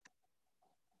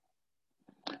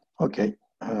Okay,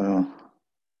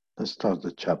 let's start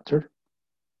the chapter.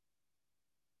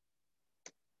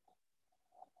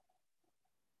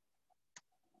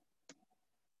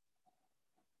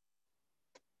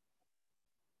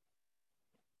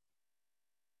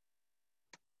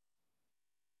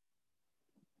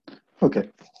 Okay,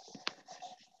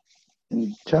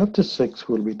 in chapter 6,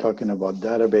 we'll be talking about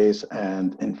database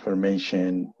and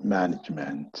information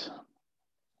management.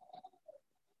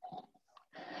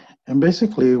 And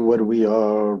basically, what we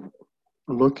are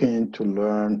looking to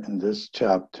learn in this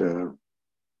chapter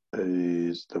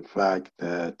is the fact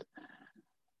that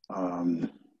um,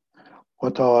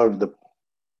 what are the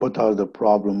what are the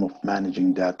problem of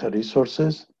managing data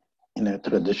resources in a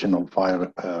traditional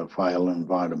file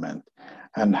environment,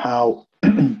 and how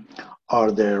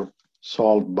are they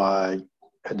solved by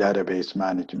a database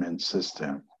management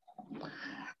system?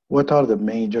 What are the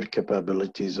major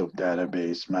capabilities of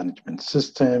database management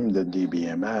system, the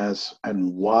DBMS,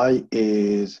 and why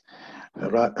is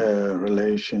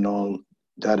relational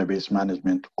database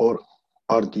management, or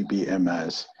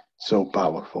RDBMS, so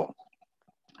powerful?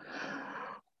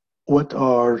 What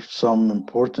are some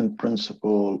important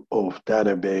principles of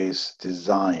database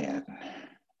design?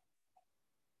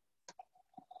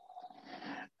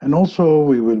 And also,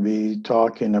 we will be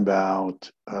talking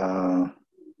about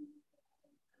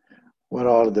what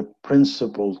are the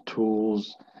principal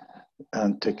tools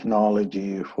and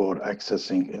technology for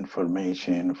accessing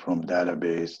information from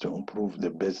database to improve the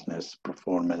business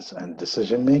performance and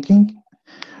decision making.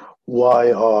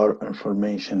 Why are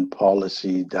information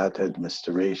policy, data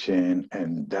administration,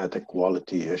 and data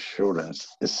quality assurance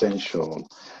essential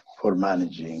for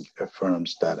managing a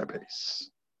firm's database?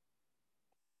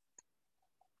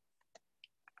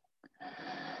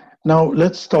 Now,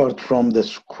 let's start from the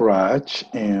scratch,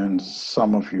 and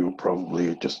some of you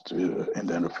probably just in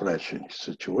the refreshing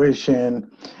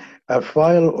situation. A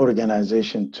file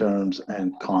organization terms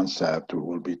and concept, we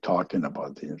will be talking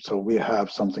about them. So we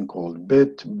have something called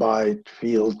bit, byte,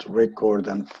 field, record,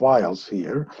 and files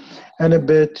here. And a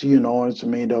bit, it's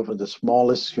made of the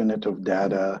smallest unit of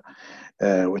data,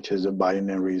 which is a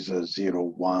binary, is a 0,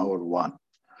 1, or 1.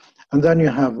 And then you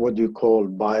have what you call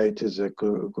byte, is a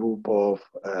group of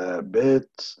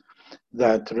bits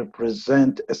that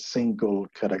represent a single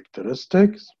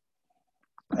characteristics,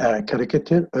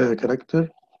 character.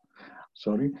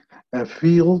 Sorry. A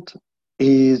field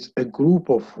is a group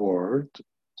of words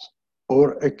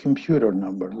or a computer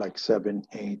number like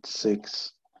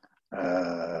 786.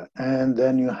 And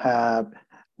then you have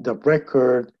the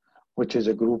record, which is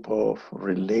a group of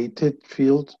related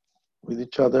fields with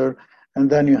each other. And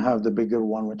then you have the bigger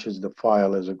one, which is the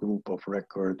file, as a group of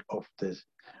record of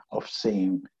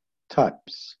same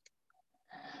types.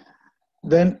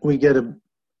 Then we get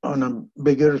on a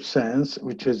bigger sense,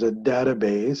 which is a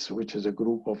database, which is a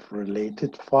group of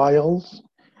related files.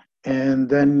 And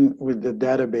then with the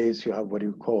database, you have what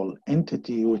you call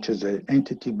entity, which is an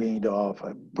entity made of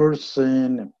a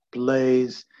person, a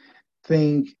place,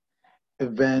 thing,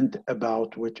 event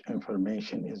about which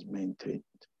information is maintained.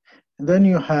 And then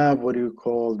you have what you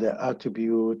call the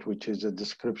attribute, which is a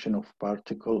description of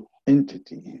particle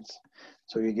entities.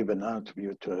 So you give an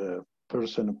attribute to a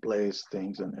person, place,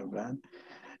 things, and event.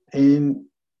 And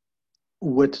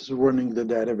what's running the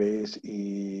database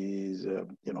is,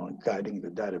 guiding the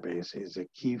database is a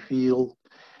key field,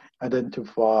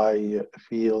 identify a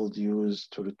field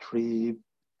used to retrieve,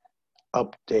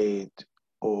 update,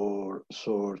 or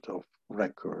sort of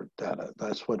record data.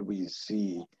 That's what we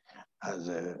see as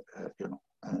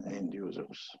end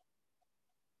users,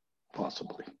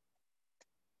 possibly.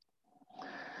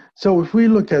 So if we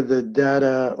look at the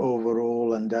data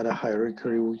overall and data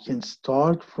hierarchy, we can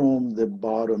start from the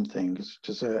bottom things.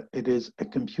 It is a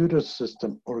computer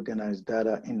system organized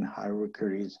data in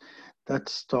hierarchies that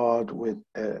start with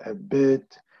a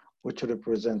bit, which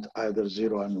represent either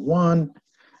 0 and 1,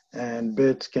 and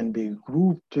bits can be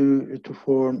grouped to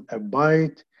form a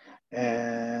byte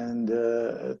and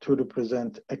to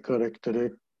represent a character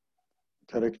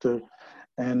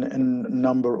and a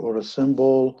number or a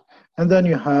symbol. And then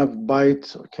you have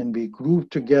bytes can be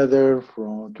grouped together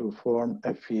to form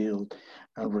a field.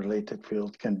 A related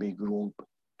field can be grouped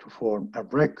to form a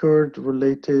record.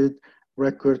 Related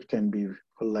record can be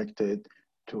collected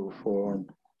to form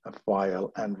a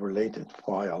file, and related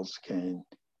files can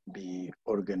be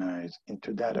organized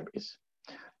into database.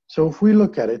 So if we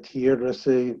look at it here, let's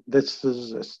say this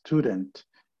is a student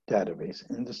database.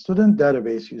 In the student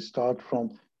database, you start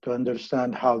from, to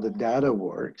understand how the data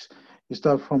works, you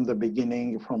start from the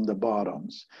beginning, from the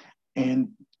bottoms. And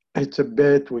it's a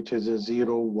bit, which is a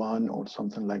 0, 1, or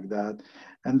something like that.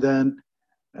 And then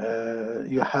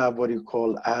You have what you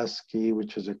call ASCII,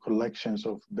 which is a collections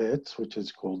of bits, which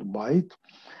is called byte.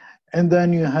 And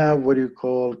then you have what you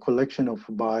call collection of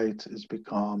bytes. It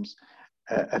becomes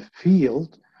a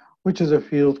field, which is a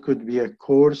field, could be a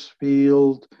course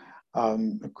field,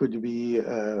 it could be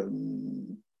a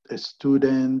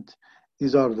student.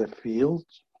 These are the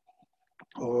fields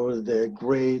or the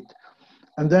grade.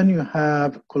 And then you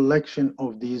have collection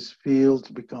of these fields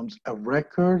becomes a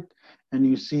record. And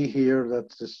you see here that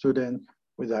the student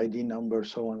with ID number,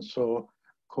 so and so,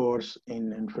 course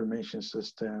in information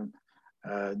system,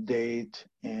 date,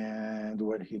 and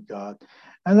what he got.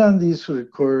 And then these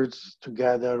records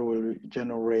together will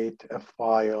generate a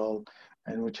file,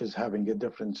 and which is having a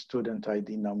different student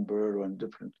ID number and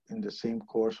different in the same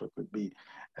course, or it could be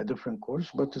a different course,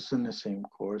 but it's in the same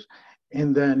course.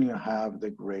 And then you have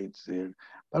the grades there.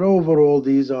 But overall,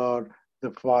 these are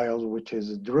the files which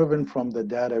is driven from the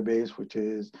database, which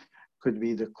is could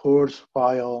be the course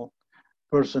file,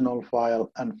 personal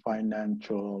file, and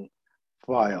financial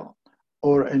file,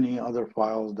 or any other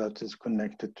file that is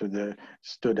connected to the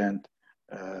student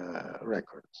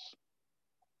records.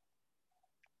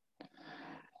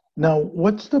 Now,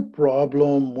 what's the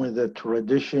problem with a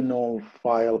traditional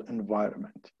file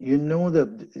environment? You know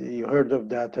that you heard of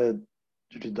data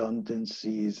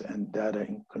redundancies and data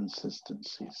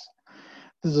inconsistencies.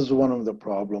 This is one of the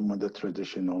problem with the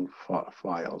traditional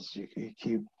files. You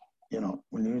keep,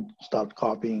 when you start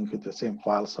copying the same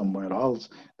file somewhere else,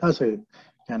 that's a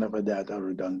kind of a data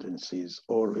redundancies.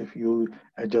 Or if you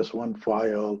adjust one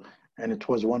file and it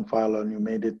was one file and you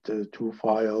made it two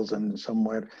files and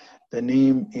somewhere the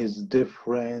name is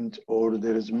different or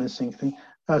there is missing thing,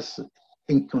 that's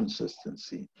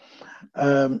inconsistency.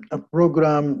 A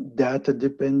program data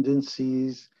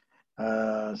dependencies.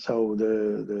 So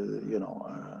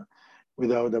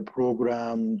without a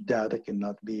program, data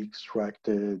cannot be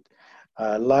extracted.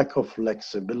 Lack of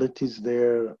flexibility is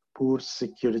there. Poor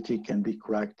security can be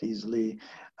cracked easily.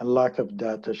 A lack of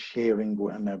data sharing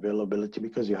and availability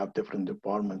because you have different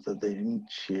departments that they didn't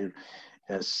share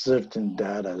certain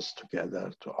data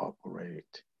together to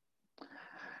operate.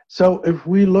 So if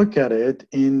we look at it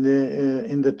in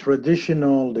the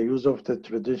traditional, the use of the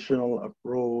traditional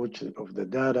approach of the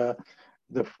data,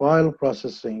 the file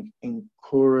processing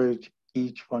encourage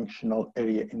each functional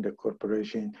area in the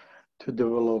corporation to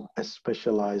develop a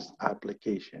specialized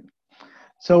application.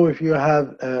 So if you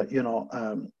have,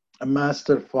 a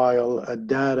master file, a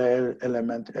data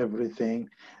element, everything,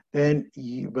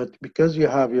 but because you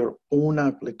have your own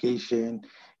application,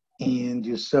 and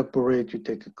you separate, you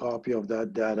take a copy of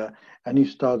that data and you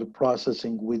start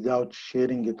processing without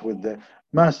sharing it with the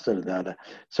master data.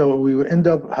 So we will end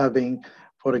up having,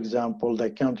 for example, the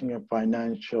accounting and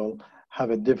financial have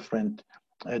a different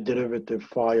derivative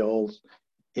files.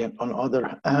 And on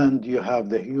other hand, you have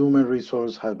the human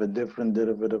resource have a different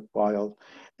derivative file,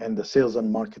 and the sales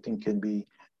and marketing can be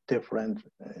different.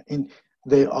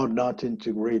 They are not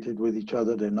integrated with each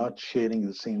other. They're not sharing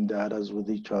the same data with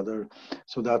each other.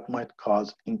 So that might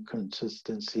cause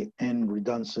inconsistency and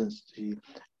redundancy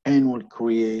and will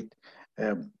create,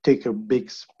 take a big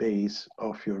space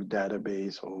of your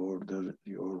database or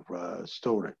your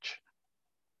storage.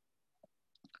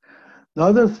 The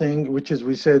other thing, which is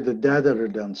we said the data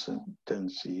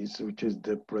redundancies, which is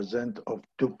the present of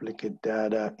duplicate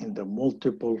data in the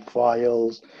multiple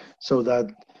files so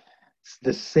that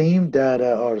the same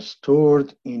data are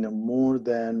stored in a more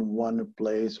than one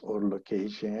place or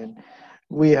location.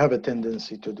 We have a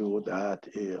tendency to do that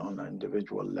on an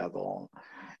individual level.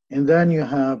 And then you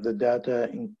have the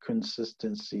data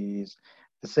inconsistencies.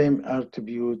 The same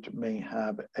attribute may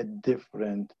have a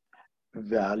different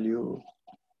value.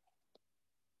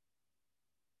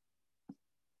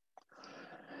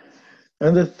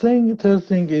 And third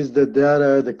thing is the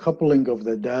data, the coupling of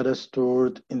the data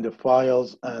stored in the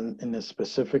files and in a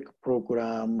specific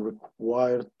program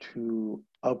required to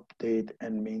update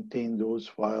and maintain those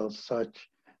files such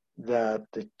that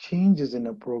the changes in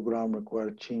a program require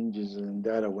changes in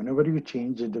data. Whenever you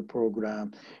change in the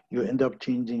program, you end up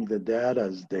changing the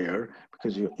data there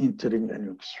because you're entering and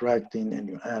you're extracting and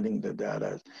you're adding the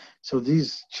data. So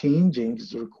these changing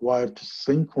is required to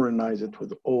synchronize it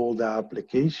with all the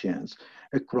applications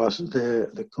across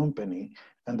the company.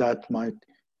 And that might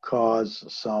cause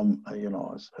some,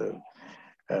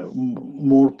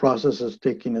 more processes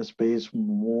taking a space,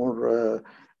 more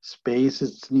space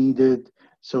is needed.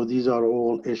 So these are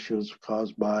all issues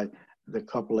caused by the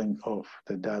coupling of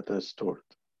the data stored.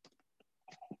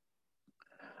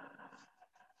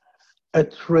 A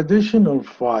traditional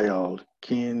file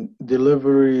can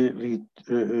deliver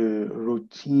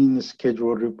routine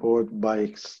schedule report by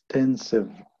extensive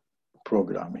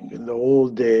programming. In the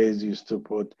old days, used to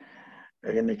put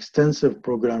an extensive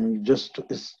programming just to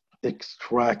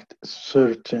extract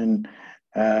certain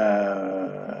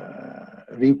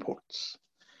reports.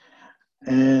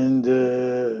 And,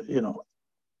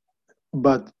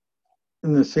 but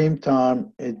in the same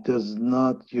time, it does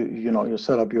not, you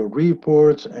set up your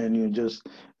reports and you just,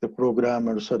 the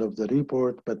programmer set up the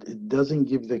report, but it doesn't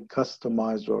give the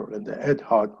customized or the ad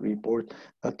hoc report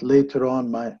that later on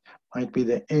might be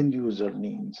the end user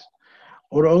needs.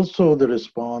 Or also the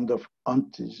respond of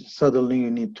suddenly you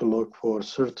need to look for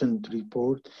certain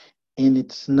report and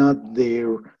it's not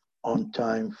there on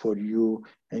time for you,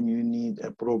 and you need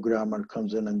a programmer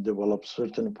comes in and develops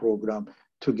certain program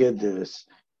to get this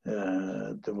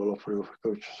developer of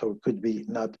coach. So it could be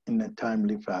not in a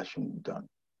timely fashion done.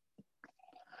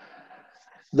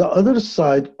 The other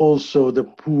side, also the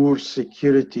poor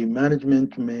security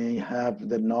management may have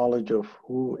the knowledge of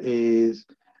who is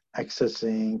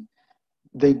accessing.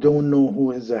 They don't know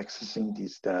who is accessing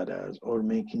these data or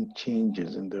making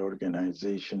changes in the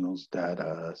organization's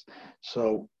data.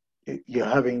 So you're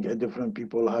having different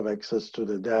people have access to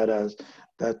the data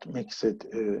that makes it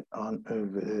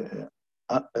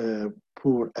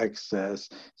poor access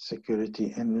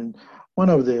security. And one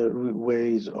of the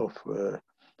ways of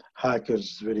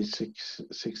hackers very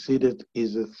succeeded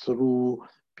is through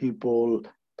people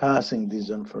passing this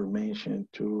information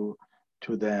to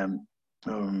them,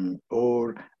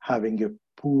 or having a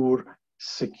poor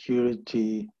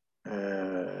security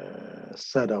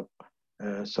setup,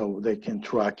 so they can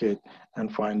track it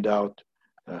and find out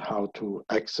how to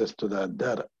access to that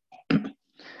data.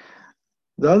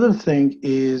 The other thing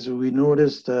is we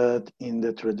noticed that in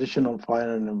the traditional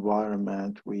finance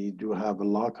environment, we do have a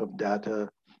lack of data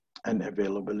and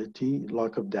availability,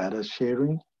 lack of data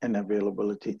sharing and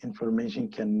availability. Information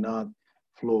cannot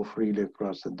flow freely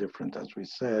across the different, as we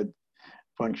said,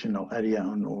 functional area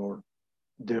and or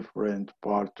different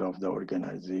part of the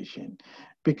organization,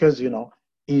 because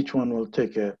each one will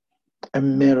take a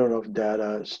mirror of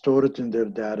data, store it in their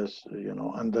data,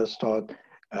 and they start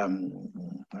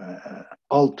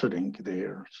altering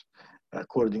theirs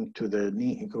according to the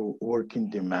working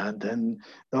demand, and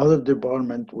the other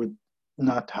department would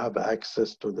not have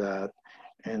access to that,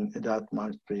 and that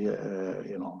might be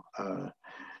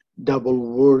double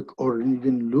work or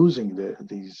even losing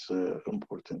these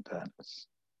important data.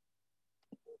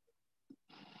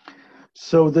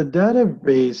 So the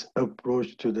database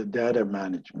approach to the data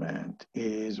management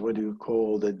is what you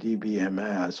call the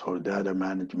DBMS, or data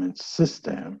management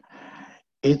system.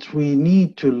 We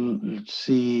need to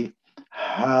see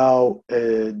how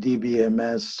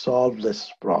DBMS solve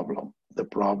this problem, the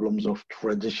problems of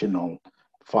traditional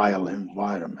file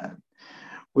environment.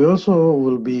 We also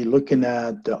will be looking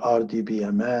at the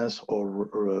RDBMS, or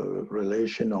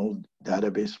Relational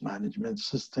Database Management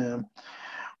System.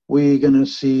 We're going to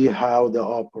see how the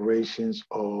operations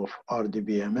of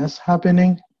RDBMS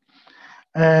happening,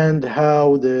 and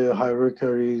how the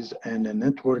hierarchies and the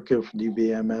network of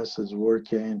DBMS is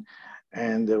working,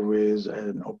 and there is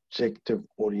an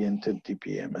objective-oriented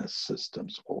DBMS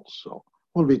systems also.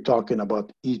 We'll be talking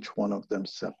about each one of them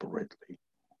separately.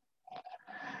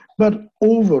 But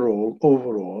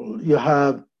overall, you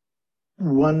have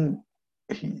one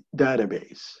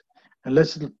database. And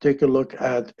let's take a look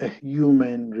at a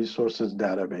human resources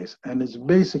database. And it's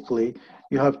basically,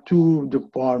 you have two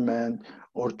departments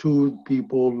or two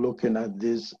people looking at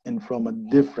this and from a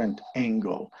different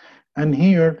angle. And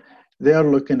here, they are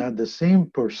looking at the same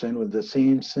person with the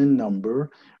same SIN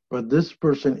number, but this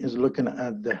person is looking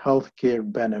at the healthcare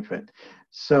benefit.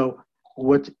 So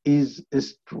what is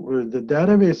the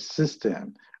database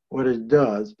system, what it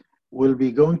does, will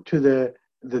be going to the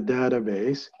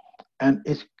database and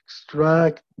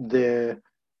extract the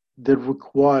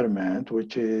requirement,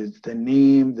 which is the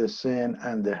name, the SIN,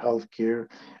 and the healthcare.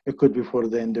 It could be for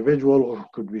the individual or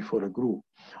it could be for a group.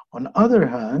 On the other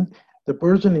hand, the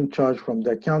person in charge from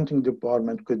the accounting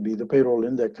department, could be the payroll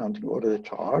in the accounting or the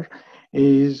HR,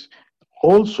 is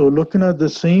also looking at the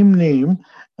same name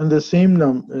and the same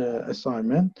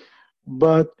assignment,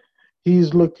 but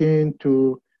he's looking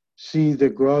to see the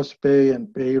gross pay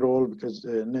and payroll, because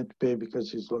net pay,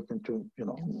 because he's looking to,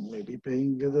 maybe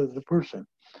paying the person.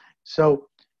 So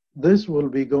this will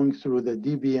be going through the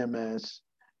DBMS,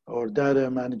 or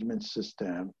data management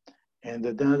system, and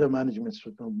the data management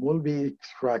system will be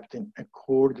extracting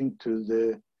according to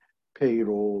the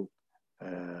payroll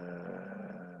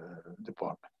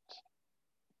department.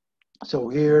 So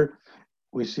here,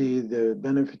 we see the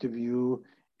benefit view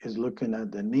is looking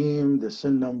at the name, the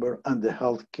SIN number, and the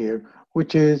healthcare,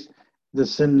 which is the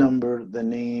SIN number, the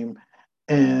name,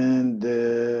 and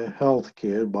the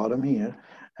healthcare, bottom here.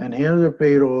 And here the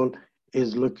payroll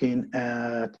is looking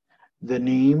at the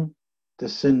name, the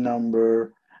SIN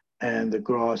number, and the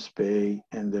gross pay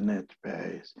and the net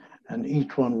pays. And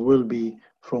each one will be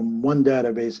from one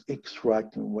database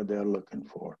extracting what they're looking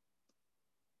for.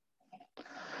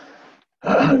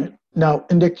 Now,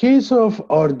 in the case of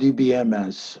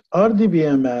RDBMS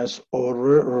or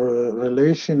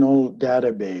relational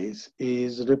database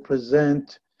is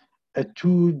represent a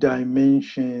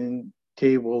two-dimension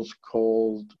tables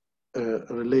called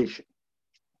relation.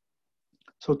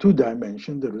 So two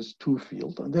dimension, there is two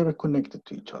fields and they are connected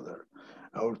to each other.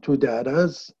 Our two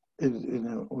datas in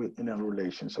a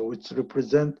relation. So it's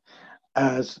represent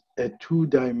as a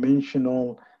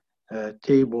two-dimensional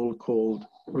table called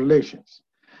relations.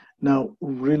 Now,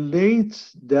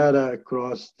 relates data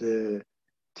across the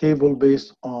table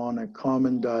based on a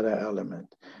common data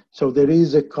element. So there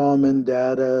is a common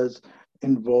data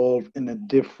involved in a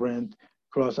different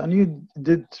cross, and you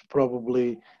did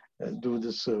probably do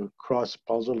this cross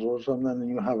puzzles or something, and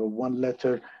you have a one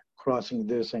letter crossing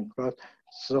this and cross.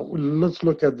 So let's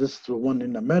look at this. The one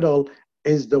in the middle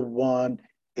is the one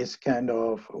is kind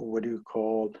of what do you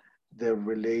call the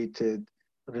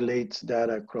relates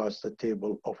data across the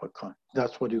table of a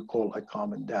that's what you call a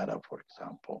common data, for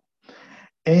example.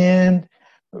 And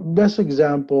best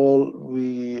example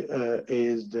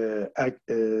is the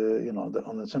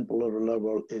on the simpler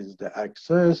level is the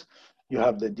access. You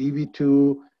have the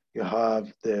DB2, you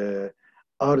have the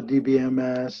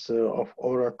RDBMS of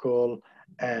Oracle,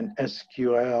 and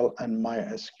SQL and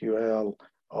MySQL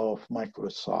of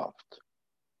Microsoft.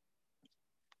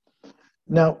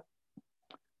 Now,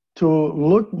 to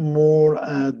look more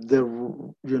at the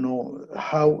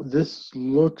how this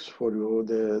looks for you,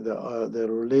 the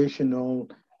relational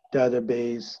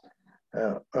database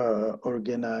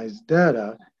organized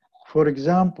data. For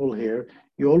example, here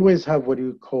you always have what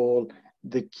you call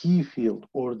the key field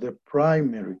or the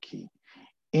primary key.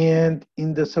 And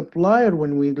in the supplier,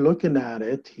 when we're looking at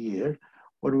it here,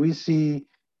 what we see,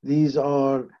 these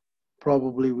are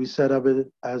probably we set up it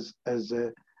as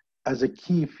a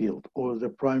key field or the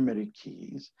primary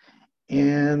keys.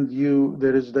 And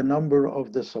there is the number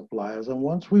of the suppliers. And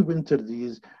once we've entered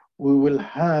these, we will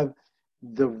have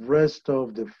the rest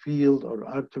of the field or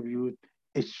attribute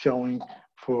is showing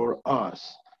for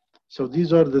us. So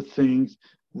these are the things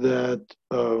that,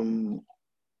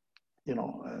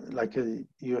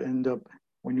 you end up,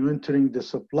 when you're entering the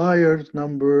suppliers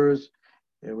numbers,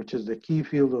 which is the key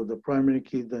field or the primary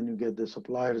key, then you get the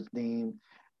supplier's name,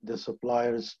 the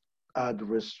supplier's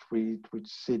address, street, which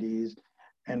cities,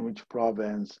 and which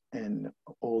province, and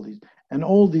all these. And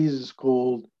all these is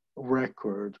called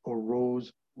record or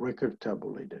rows record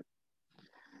tabulated.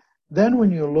 Then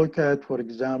when you look at, for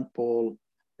example,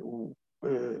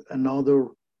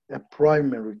 a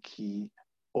primary key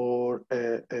or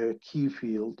a key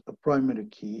field, a primary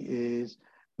key is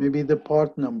maybe the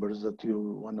part numbers that you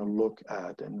want to look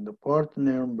at. And the part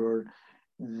number,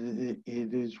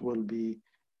 will be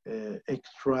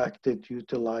extracted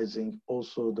utilizing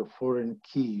also the foreign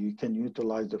key. You can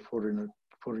utilize the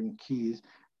foreign keys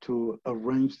to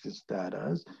arrange this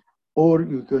data, or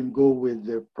you can go with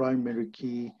the primary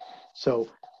key. So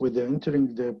with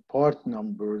entering the part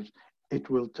numbers, it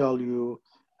will tell you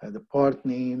the part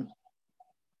name,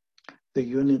 the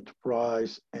unit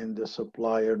price, and the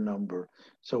supplier number.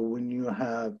 So when you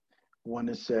want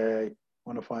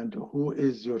to find who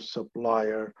is your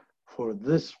supplier for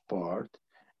this part,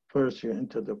 first you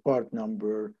enter the part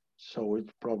number. So it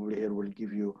probably here will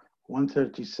give you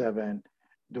 137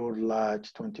 door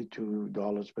latch,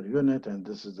 $22 per unit, and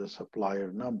this is the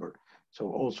supplier number. So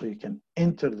also you can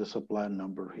enter the supplier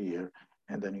number here,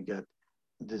 and then you get,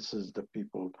 this is the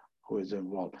people who is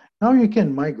involved. Now you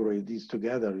can migrate these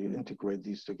together, you integrate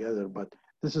these together, but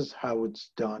this is how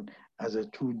it's done as a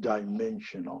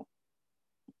two-dimensional.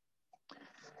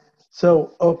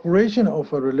 So operation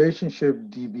of a relationship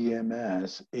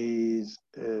DBMS is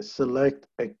select,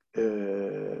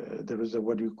 there is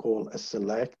what you call a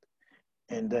select,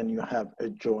 and then you have a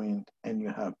joint and you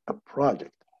have a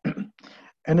project.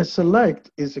 And a select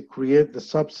is to create the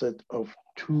subset of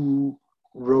two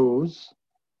rows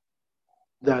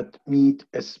that meet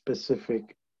a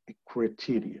specific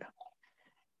criteria.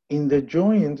 In the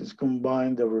joint is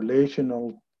combined the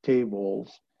relational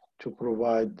tables to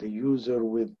provide the user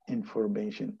with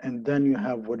information. And then you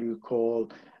have what you call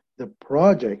the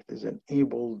project is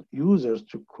enabled users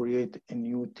to create a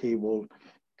new table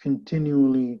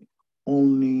continually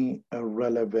only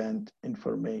relevant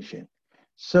information.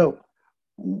 So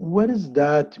what does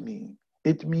that mean?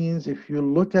 It means if you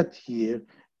look at here,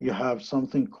 you have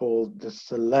something called the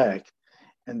select,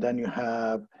 and then you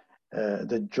have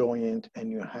the joint,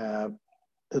 and you have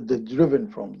the driven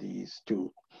from these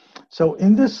two. So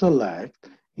in the select,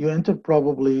 you enter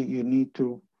probably, you need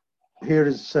to, here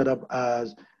is set up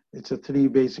as, it's a three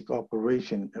basic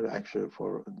operation actually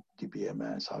for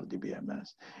DBMS or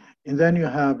DBMS. And then you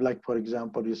have, like, for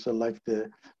example, you select the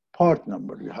part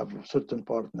number. You have a certain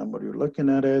part number, you're looking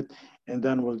at it, and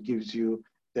then what gives you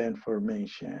the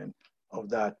information of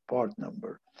that part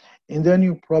number. And then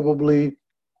you probably,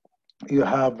 you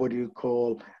have what you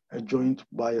call a joint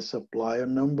by a supplier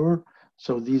number.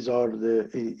 So these are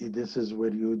this is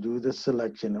where you do the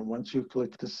selection. And once you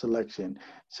click the selection,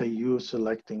 say you're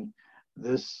selecting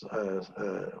this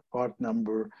part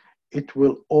number, it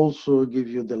will also give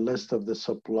you the list of the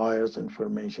suppliers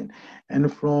information.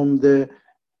 And from the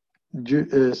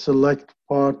select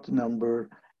part number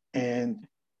and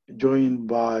join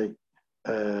by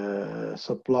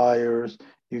suppliers,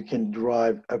 you can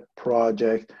drive a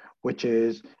project, which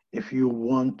is if you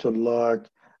want to look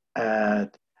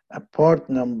at a part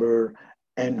number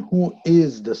and who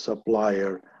is the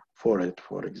supplier for it,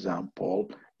 for example,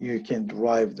 you can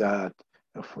drive that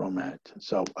from it.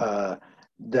 So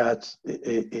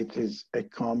it is a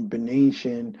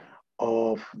combination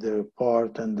of the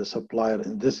part and the supplier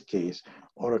in this case,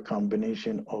 or a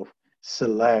combination of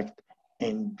select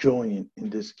and join in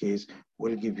this case,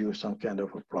 will give you some kind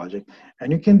of a project.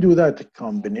 And you can do that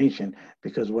combination,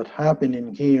 because what happened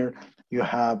in here, you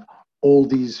have all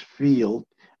these fields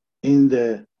in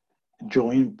the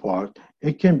join part.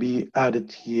 It can be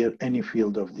added here, any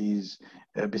field of these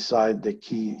beside the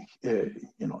key,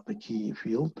 the key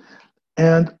field.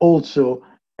 And also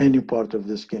any part of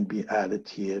this can be added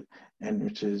here, and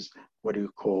which is what you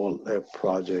call a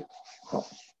project.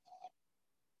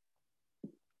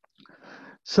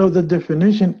 So the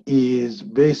definition is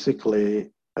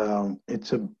basically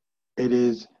it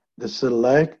is the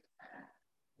select,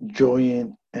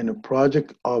 join, and a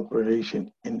project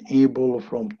operation enabled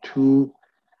from two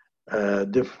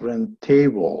different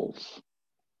tables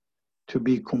to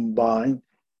be combined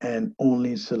and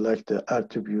only select the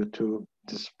attribute to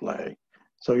display.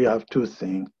 So you have two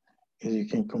things, is you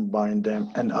can combine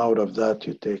them, and out of that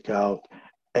you take out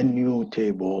a new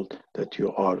table that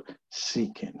you are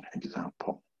seeking,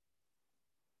 example.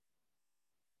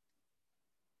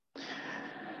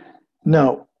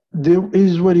 Now, there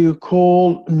is what you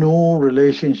call no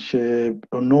relationship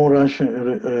or no relation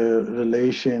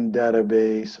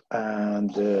database and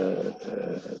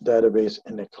database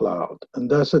in the cloud. And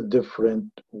that's a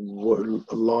different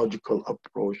logical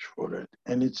approach for it.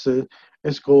 And it's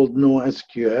called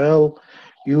NoSQL,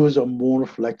 use a more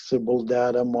flexible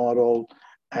data model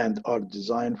and are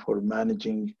designed for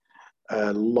managing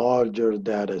a larger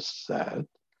data set.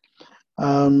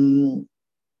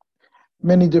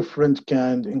 Many different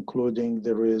kinds, including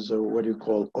there is what you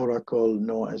call Oracle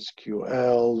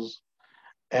NoSQLs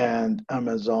and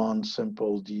Amazon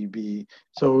SimpleDB.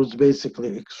 So it's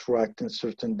basically extracting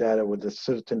certain data with a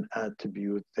certain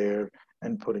attribute there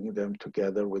and putting them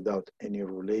together without any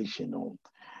relational.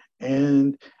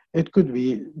 And it could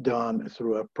be done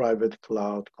through a private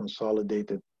cloud,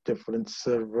 consolidated different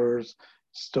servers,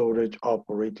 storage,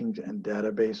 operating, and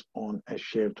database on a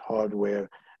shared hardware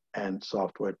and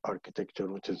software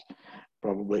architecture, which is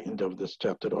probably end of this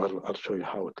chapter. I'll show you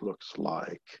how it looks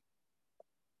like.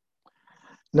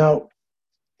 Now,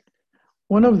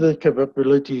 one of the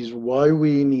capabilities why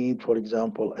we need, for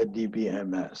example, a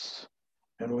DBMS,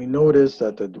 and we notice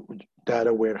that the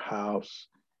data warehouse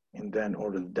and then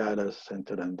or the data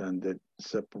center and then the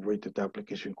separated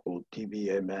application called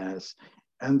DBMS,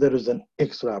 and there is an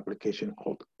extra application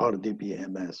called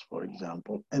RDBMS, for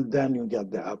example, and then you get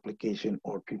the application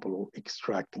or people who are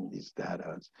extracting these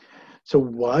data. So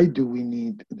why do we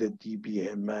need the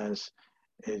DBMS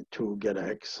to get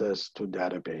access to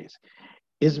database?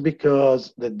 Is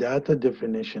because the data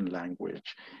definition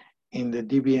language in the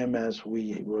DBMS,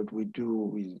 what we do,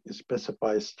 we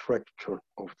specify structure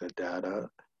of the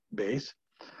database.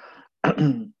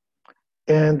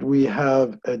 And we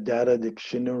have a data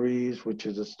dictionaries, which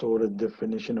is a stored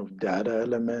definition of data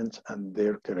elements and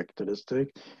their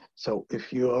characteristic. So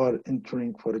if you are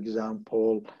entering, for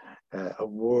example, a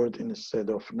word instead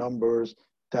of numbers,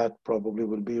 that probably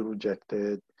will be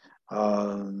rejected.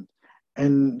 And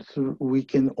so we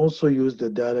can also use the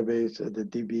database, the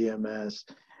DBMS,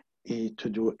 to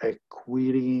do a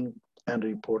querying and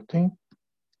reporting.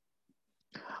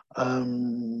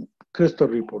 Crystal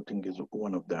reporting is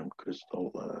one of them,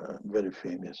 Crystal, very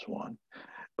famous one.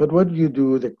 But what you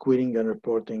do, the querying and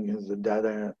reporting is the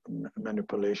data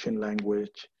manipulation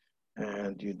language,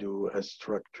 and you do a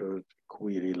structured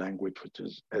query language, which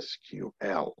is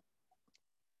SQL.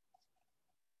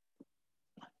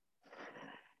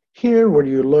 Here, when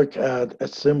you look at a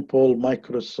simple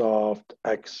Microsoft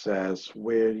Access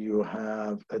where you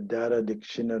have a data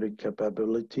dictionary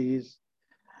capabilities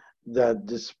that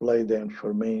display the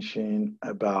information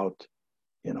about,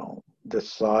 the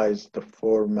size, the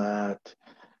format,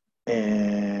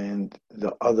 and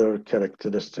the other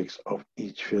characteristics of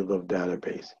each field of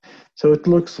database. So it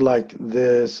looks like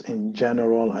this in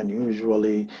general, and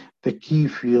usually the key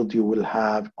field you will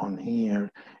have on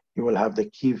here, you will have the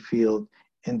key field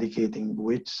indicating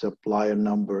which supplier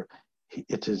number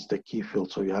it is the key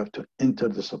field. So you have to enter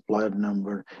the supplier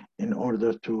number in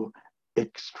order to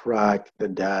extract the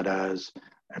data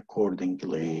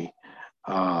accordingly.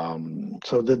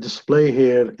 So the display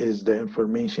here is the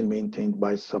information maintained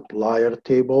by supplier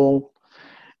table.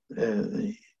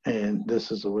 And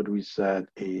this is what we said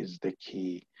is the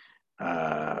key,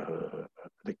 the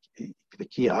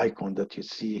key icon that you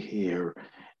see here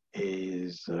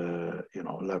is,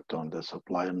 left on the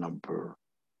supplier number.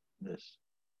 This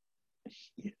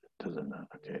here doesn't,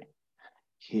 okay.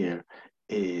 Here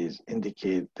is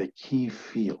indicate the key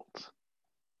field.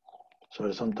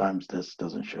 So sometimes this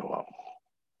doesn't show up.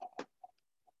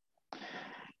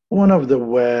 One of the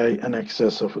way in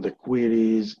excess of the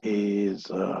queries is,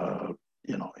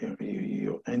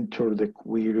 you enter the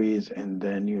queries and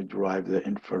then you derive the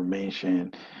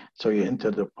information. So you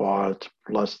enter the parts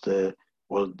plus the,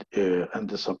 and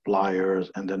the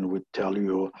suppliers, and then we tell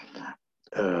you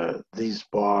these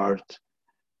parts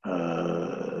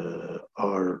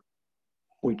are,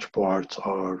 which parts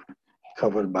are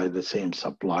covered by the same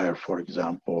supplier, for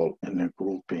example, in the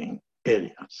grouping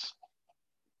areas.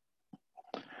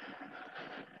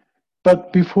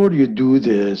 But before you do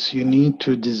this, you need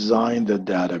to design the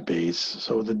database.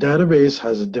 So the database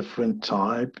has a different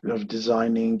type of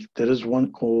designing. There is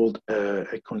one called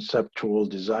a conceptual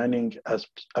designing as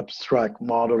abstract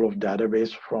model of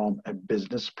database from a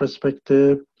business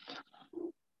perspective.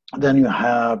 Then you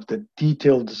have the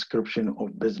detailed description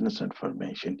of business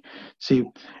information. See,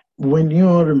 when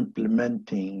you're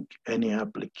implementing any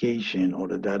application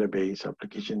or a database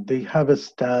application, they have a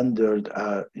standard,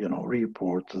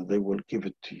 report that they will give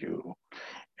it to you.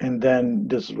 And then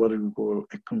this is what we call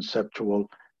a conceptual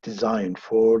design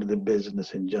for the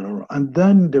business in general. And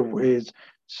then there is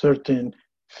certain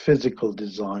physical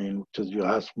design, which is your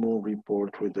ASMO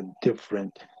report with a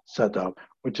different setup,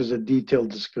 which is a detailed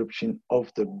description of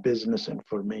the business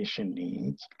information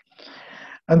needs.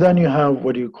 And then you have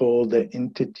what you call the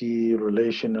entity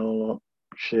relationship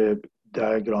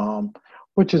diagram,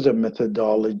 which is a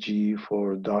methodology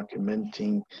for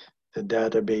documenting the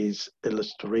database,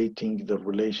 illustrating the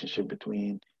relationship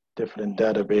between different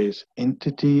database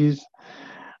entities.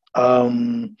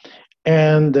 Um,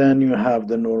 and then you have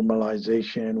the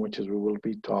normalization, which is we will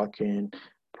be talking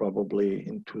probably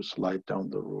in 2 slides down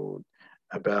the road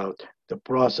about the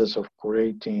process of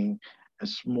creating a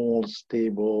small,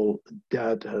 stable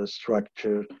data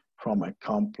structure from a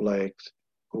complex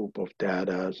group of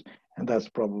data. And that's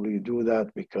probably you do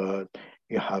that because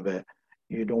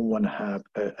you don't want to have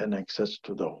an access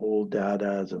to the whole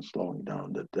data and slowing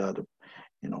down the data,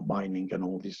 mining and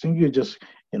all these things. You just,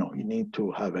 you need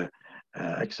to have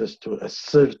access to a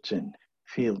certain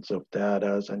fields of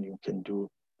data, and you can do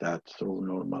that through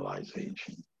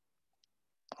normalization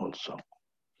also.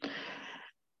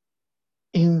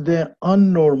 In the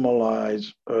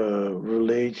unnormalized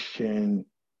relation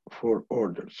for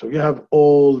order, so you have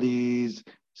all these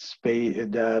space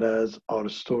data are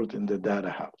stored in the data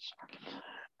house.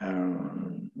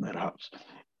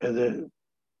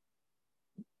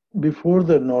 Before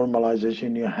the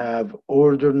normalization, you have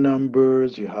order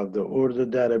numbers, you have the order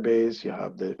database, you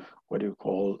have the what you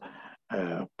call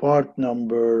part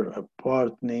number, a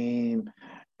part name,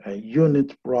 a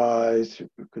unit price. You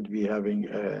could be having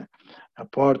a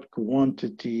part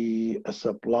quantity, a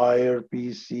supplier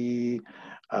PC,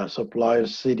 a supplier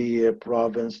city, a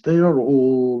province. They are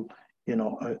all,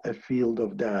 a field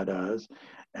of data,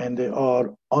 and they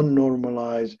are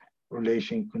unnormalized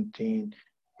relation contain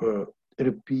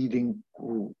repeating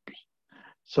groups.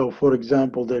 So, for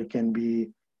example, there can be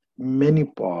many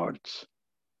parts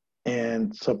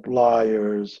and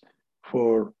suppliers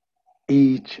for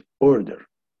each order.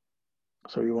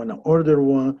 So you want to order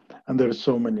one, and there's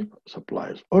so many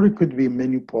suppliers, or it could be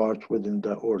many parts within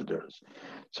the orders.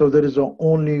 So there is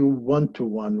only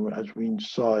one-to-one, as we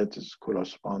saw it is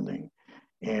corresponding,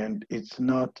 and it's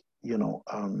not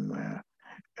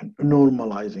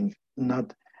normalizing,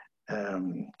 not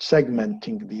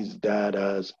segmenting these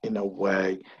data in a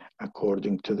way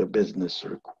according to the business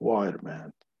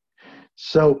requirement.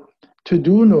 So to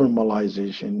do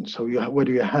normalization, so what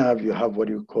do you have? You have what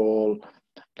you call,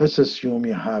 let's assume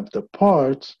you have the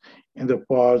parts, and the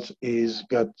parts is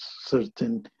got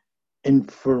certain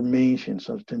information,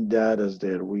 certain data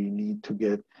there. We need to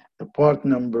get the part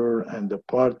number and the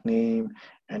part name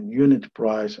and unit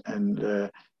price and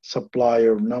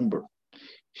supplier number.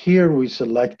 Here we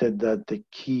selected that the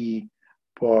key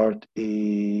part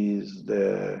is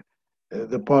the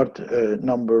part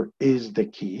number is the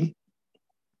key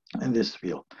in this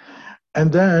field.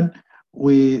 And then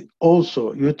we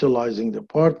also utilizing the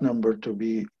part number to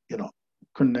be,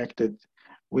 connected.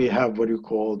 We have what you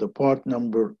call the part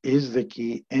number is the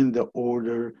key in the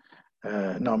order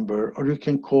number, or you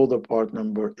can call the part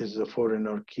number is the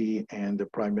foreigner key and the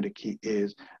primary key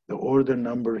is the order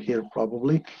number here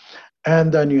probably.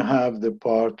 And then you have the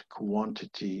part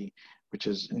quantity, which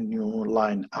is a new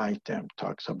line item,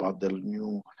 talks about the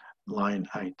new line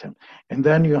item. And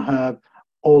then you have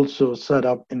also set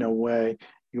up in a way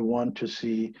you want to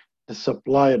see the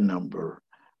supplier number.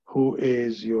 Who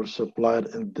is your supplier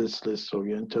in this list? So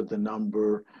you enter the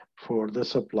number for the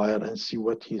supplier and see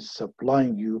what he's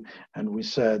supplying you. And we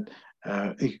said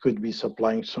it could be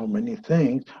supplying so many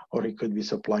things, or it could be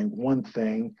supplying one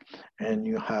thing, and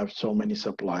you have so many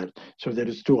suppliers. So there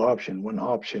is two options. One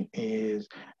option is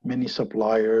many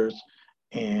suppliers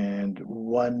and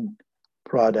one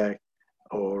product,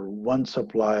 or one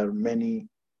supplier, many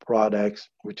products,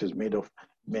 which is made of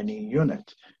many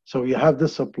units. So you have the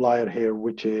supplier here,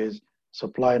 which is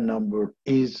supplier number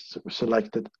is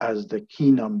selected as the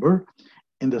key number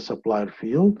in the supplier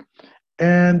field.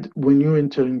 And when you're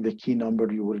entering the key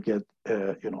number, you will get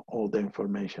all the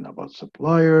information about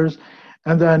suppliers.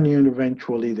 And then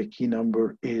eventually the key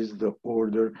number is the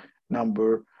order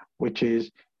number, which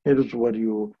is, here's what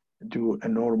you do a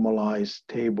normalized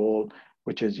table,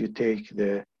 which is you take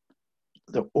the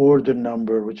order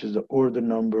number, which is the order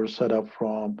number set up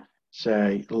from,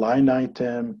 say, line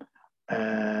item,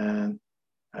 and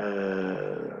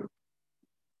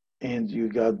you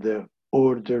got the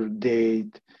order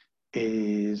date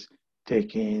is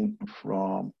taken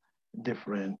from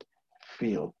different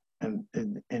field, and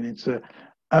it's a,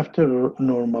 after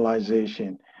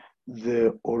normalization,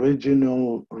 the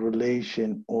original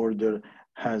relation order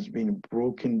has been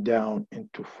broken down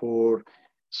into four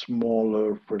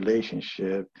smaller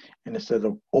relationship, and instead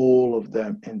of all of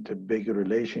them into bigger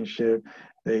relationship,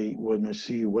 they want to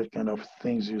see what kind of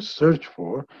things you search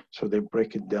for, so they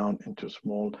break it down into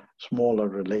smaller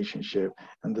relationship.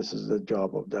 And this is the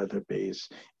job of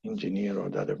database engineer or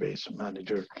database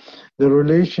manager. The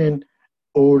relation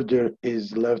order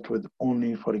is left with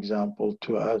only, for example,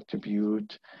 two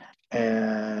attribute,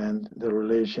 and the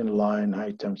relation line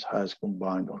items has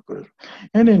combined occurs.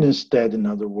 And then instead, in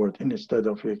other words, instead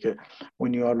of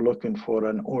when you are looking for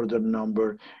an order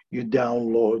number, you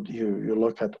download, you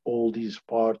look at all these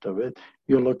part of it,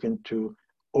 you're looking to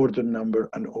order number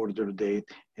and order date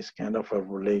is kind of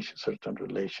a certain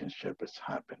relationship is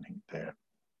happening there.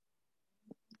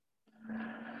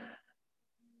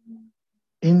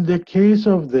 In the case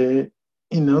of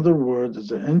in other words,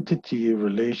 the entity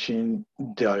relation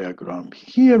diagram,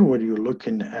 here what you're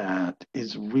looking at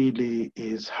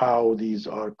is how these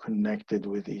are connected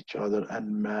with each other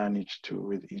and managed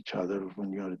with each other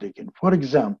when you're digging. For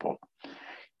example,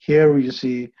 here you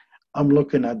see, I'm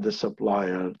looking at the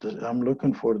supplier. I'm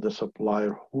looking for the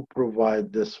supplier who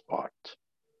provide this part.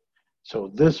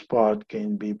 So this part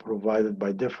can be provided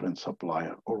by different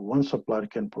supplier, or one supplier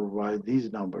can provide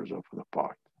these numbers of the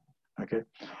part, okay?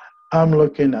 I'm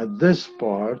looking at this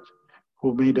part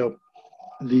who made up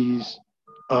these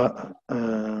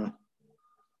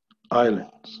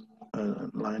islands,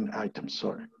 line items,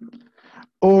 sorry.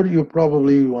 Or you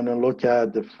probably want to look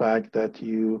at the fact that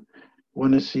you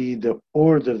want to see the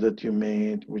order that you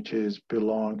made, which is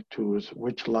belong to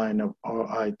which line of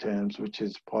items, which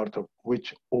is part of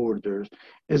which orders.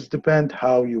 It depends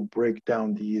how you break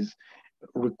down these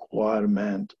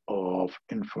requirement of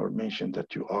information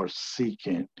that you are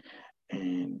seeking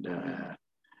and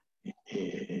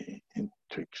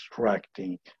into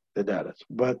extracting the data.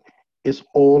 But it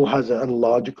all has a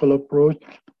logical approach.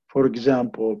 For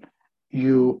example,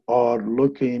 you are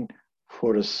looking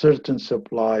for a certain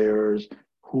suppliers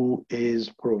who is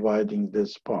providing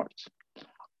this parts,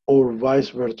 or vice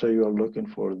versa, you are looking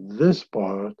for this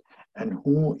part and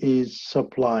who is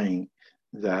supplying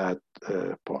that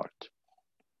part.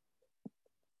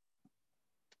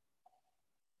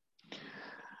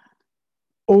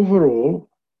 Overall,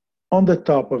 On the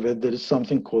top of it, there is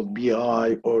something called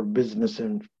BI, or business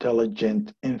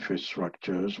intelligent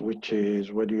infrastructures, which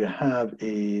is what you have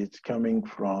is coming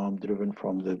from, driven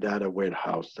from the data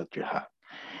warehouse that you have.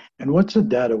 And what's a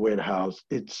data warehouse?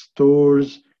 It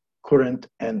stores current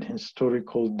and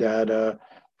historical data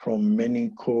from many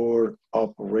core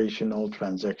operational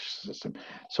transaction systems.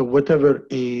 So whatever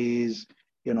is,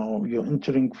 you're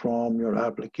entering from your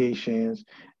applications,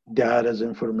 data's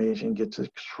information gets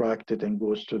extracted and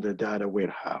goes to the data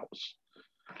warehouse.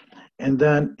 And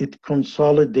then it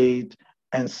consolidates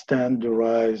and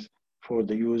standardizes for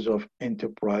the use of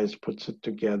enterprise, puts it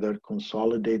together,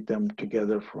 consolidate them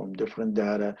together from different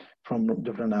data, from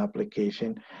different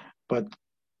application, but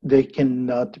they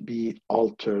cannot be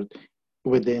altered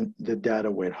within the data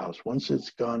warehouse. Once it's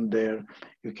gone there,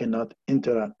 you cannot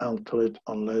enter and alter it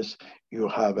unless you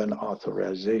have an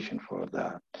authorization for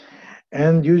that.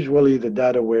 And usually the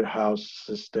data warehouse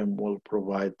system will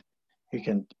provide, you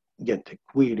can get the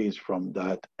queries from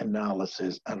that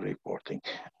analysis and reporting.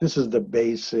 This is the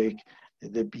basic,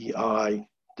 the BI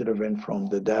driven from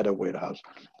the data warehouse.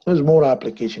 There's more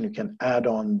application you can add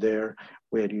on there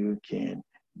where you can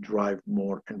drive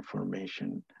more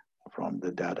information from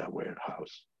the data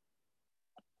warehouse.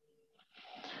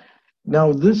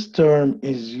 Now, this term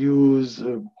is used,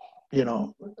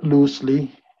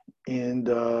 loosely, and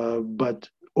but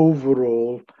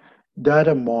overall,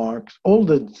 data marks, all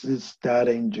this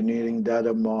data engineering,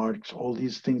 data marks, all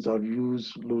these things are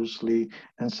used loosely,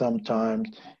 and sometimes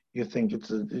you think it's,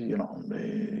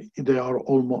 they are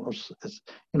almost,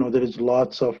 there is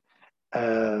lots of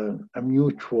a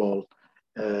mutual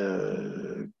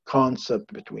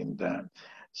concept between them.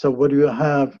 So what do you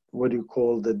have, what you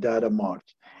call the data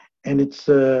marts? And it's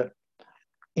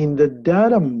in the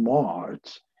data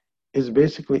marts is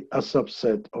basically a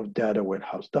subset of data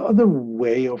warehouse. The other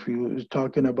way of you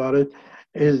talking about it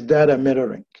is data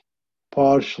mirroring,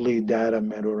 partially data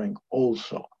mirroring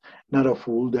also. Not a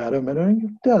full data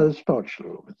mirroring, that is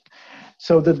partially.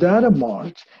 So the data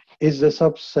mart is a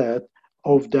subset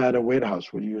of data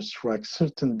warehouse where you extract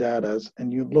certain data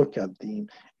and you look at them.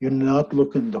 You're not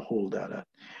looking at the whole data.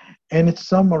 And it's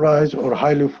summarized or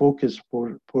highly focused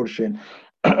portion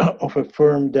of a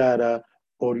firm data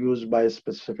or used by a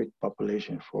specific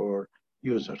population for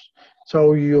users.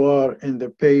 So you are in the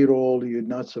payroll, you're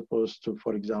not supposed to,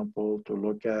 for example, to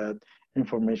look at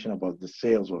information about the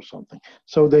sales or something.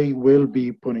 So they will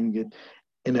be putting it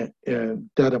in a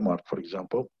data mart, for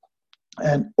example,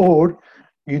 and or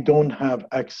you don't have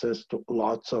access to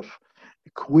lots of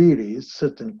queries,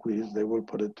 certain queries, they will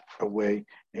put it away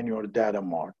in your data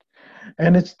mart.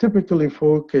 And it's typically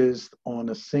focused on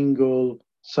a single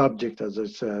subject, as I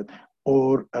said,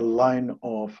 or a line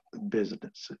of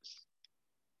businesses.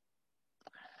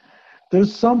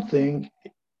 There's something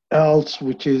else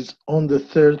which is on the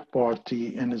third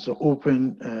party and is an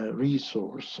open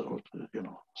resource, or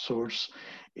source,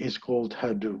 is called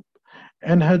Hadoop.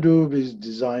 And Hadoop is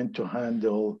designed to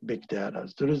handle big data.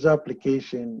 There is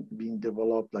application being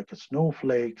developed like a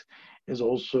Snowflake is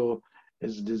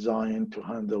designed to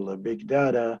handle the big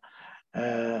data.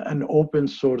 An open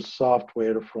source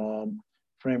software from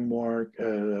framework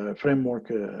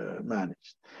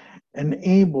managed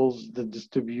enables the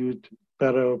distribute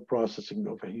parallel processing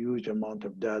of a huge amount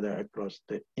of data across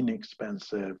the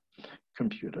inexpensive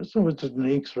computer. So it's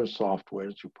an extra software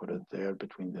you put it there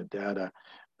between the data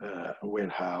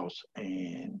warehouse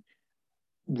and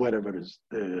whatever is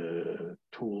the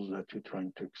tools that you're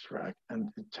trying to extract,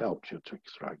 and it helps you to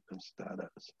extract this data.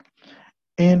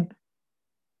 And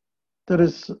there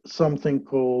is something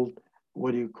called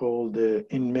what you call the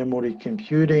in-memory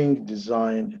computing,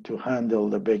 designed to handle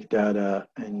the big data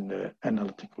in the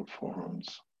analytical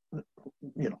forms.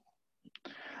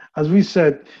 As we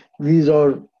said, these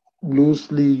are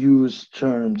loosely used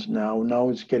terms now. Now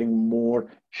it's getting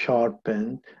more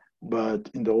sharpened, but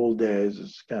in the old days,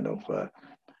 it's kind of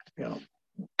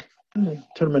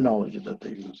terminology that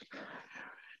they use.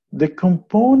 The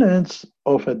components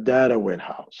of a data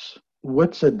warehouse.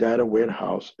 What's a data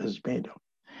warehouse is made of?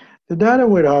 The data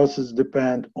warehouses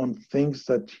depend on things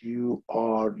that you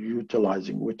are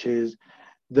utilizing, which is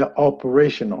the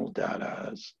operational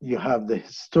data. You have the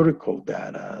historical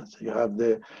data. You have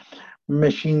the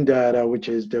machine data, which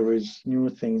is there is new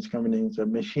things coming in, the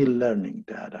machine learning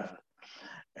data.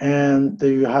 And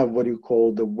then you have what you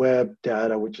call the web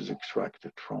data, which is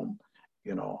extracted from,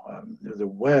 the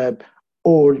web,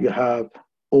 or you have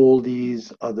all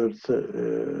these other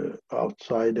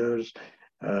outsiders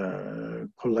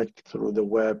collect through the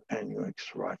web and you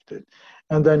extract it.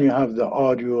 And then you have the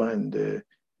audio and the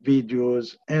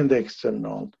videos and the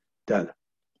external data.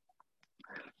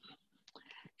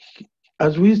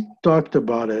 As we talked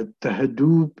about it, the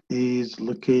Hadoop is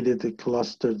located in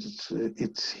clusters.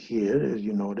 It's here, as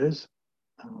you notice.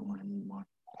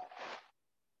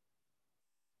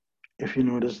 If you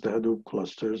notice, the Hadoop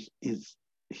clusters is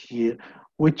here,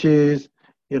 which is,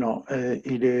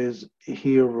 it is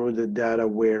here with the data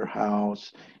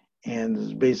warehouse,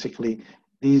 and basically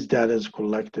these data is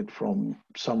collected from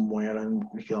somewhere and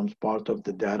becomes part of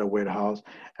the data warehouse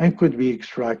and could be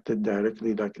extracted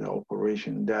directly, like the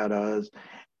operation data.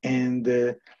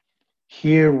 And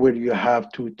here where you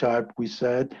have two type, we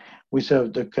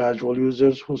have the casual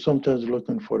users who sometimes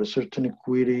looking for a certain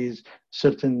queries,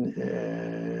 certain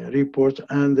reports,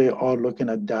 and they are looking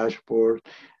at dashboard,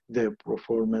 the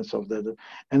performance of that.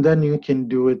 And then you can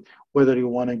do it whether you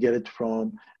want to get it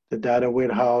from the data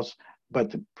warehouse,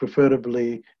 but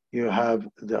preferably you have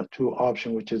the two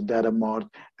options, which is data mart,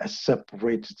 a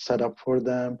separate setup for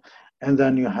them. And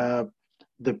then you have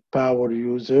the power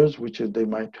users, which is they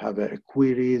might have a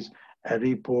queries, a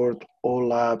report,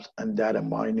 OLAPs, and data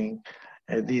mining.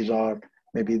 These are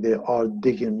maybe they are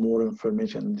digging more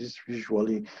information. These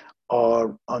usually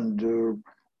are under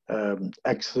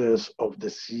access of the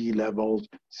C levels,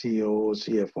 CEOs,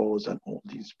 CFOs, and all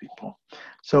these people.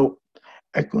 So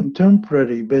a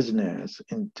contemporary business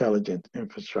intelligent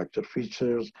infrastructure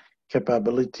features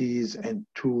capabilities and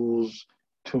tools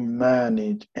to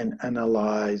manage and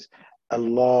analyze a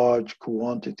large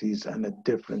quantities and a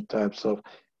different types of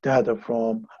data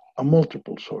from a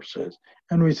multiple sources.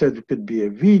 And we said it could be a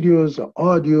videos, or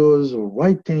audios, or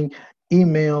writing,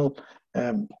 email.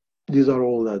 Um, these are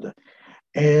all data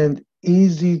and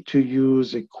easy to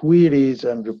use queries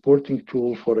and reporting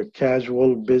tool for a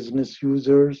casual business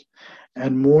users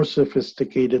and more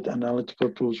sophisticated analytical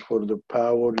tools for the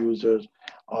power users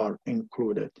are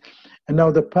included. And now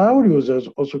the power users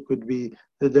also could be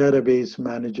the database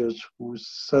managers who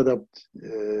set up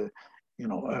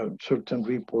certain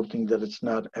reporting that it's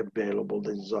not available.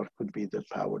 These are could be the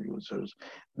power users.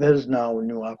 There's now a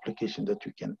new application that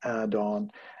you can add on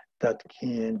that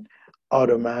can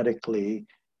automatically,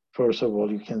 first of all,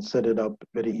 you can set it up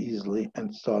very easily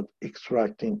and start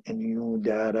extracting a new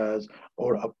data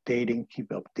or keep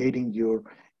updating your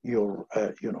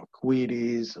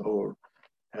queries or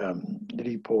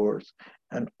reports.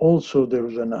 And also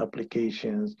there's an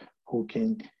applications who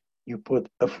can, you put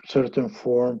a certain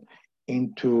form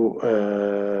into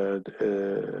the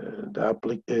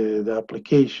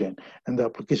application, and the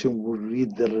application will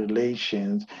read the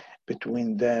relations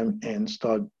between them and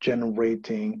start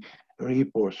generating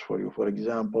reports for you. For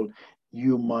example,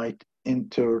 you might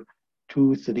enter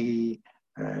two, three,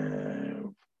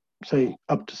 say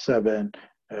up to seven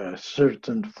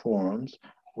certain forms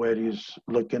where he's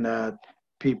looking at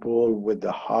people with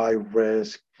the high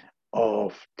risk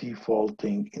of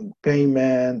defaulting in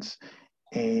payments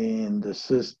in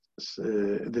this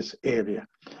area.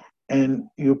 And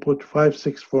you put five,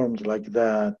 six forms like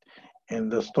that,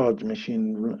 and the start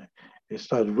machine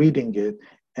start reading it,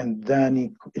 and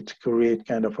then it create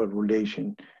kind of a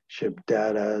relationship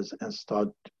data and start,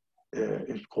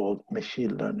 it's called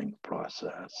machine learning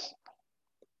process.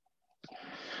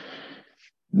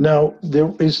 Now,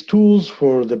 there is tools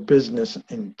for the business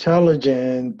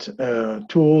intelligent,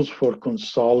 tools for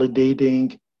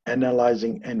consolidating,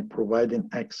 analyzing, and providing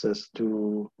access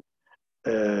to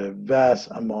a vast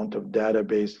amount of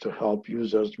database to help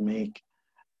users make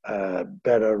a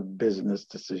better business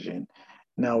decision.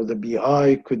 Now, the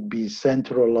BI could be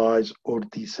centralized or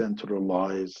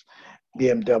decentralized.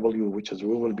 BMW, which is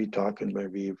we will be talking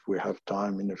maybe if we have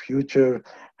time in the future,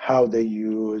 how they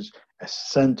use a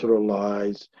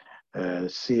centralized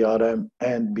CRM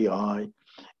and BI.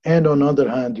 And on the other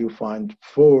hand, you find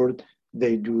Ford,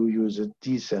 they do use it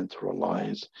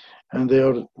decentralized, and they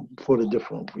are for a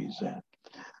different reason.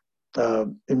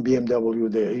 In BMW,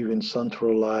 they even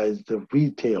centralize the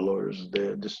retailers,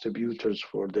 the distributors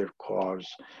for their cars,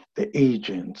 the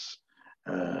agents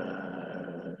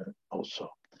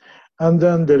also. And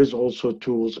then there is also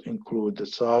tools include the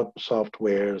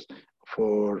softwares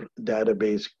for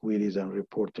database queries and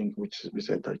reporting, which we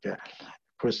said like a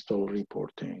crystal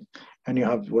reporting. And you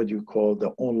have what you call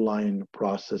the online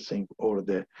processing or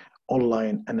the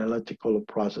online analytical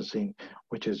processing,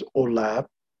 which is OLAP,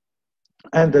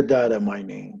 and the data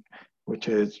mining, which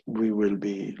is we will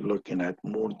be looking at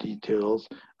more details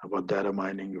about data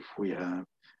mining if we have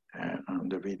on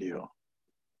the video.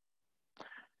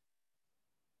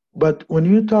 But when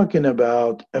you're talking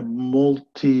about a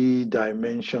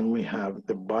multi-dimension, we have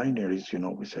the binaries,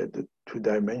 we said the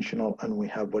two-dimensional, and we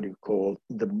have what you call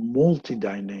the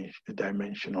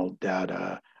multi-dimensional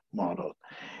data model.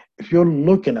 If you're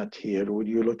looking at here, when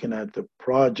you're looking at the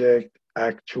project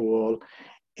actual,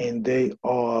 and they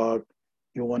are,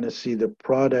 you want to see the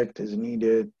product is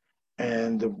needed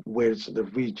and where's the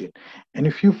region. And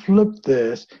if you flip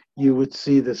this, you would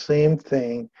see the same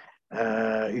thing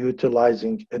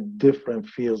utilizing a different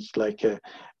fields like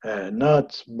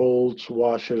nuts, bolts,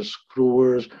 washers,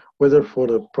 screwers, whether for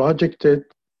the projected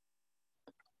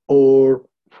or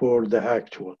for the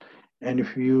actual. And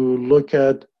if you look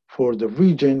at for the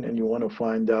region and you want to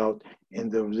find out in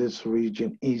this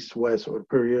region, east, west, or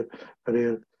period,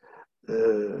 whether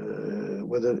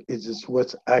it is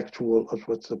what's actual or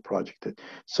what's the projected.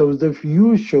 So the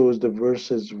view shows the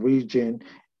versus region.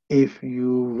 If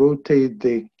you rotate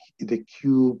the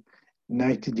cube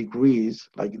 90 degrees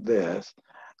like this,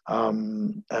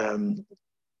 um, um,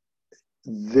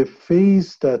 the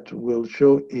phase that will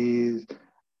show is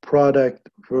product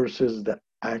versus the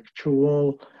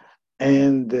actual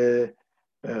and the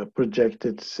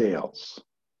projected sales.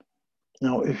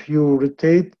 Now, if you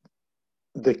rotate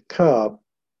the cup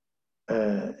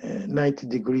 90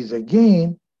 degrees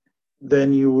again,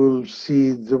 then you will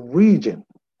see the region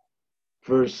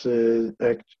versus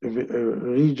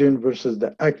region versus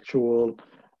the actual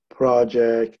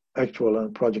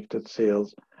and projected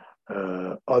sales.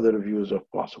 Other views are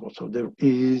possible. So there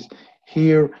is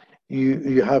here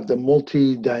you have the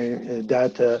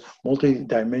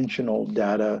multi-dimensional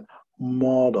data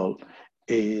model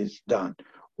is done.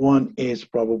 One is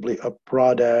probably a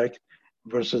product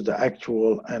versus the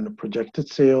actual and projected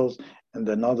sales, and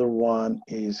another one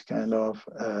is kind of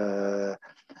a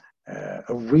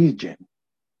region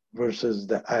versus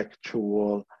the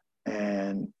actual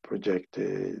and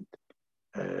projected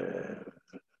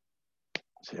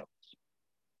sales.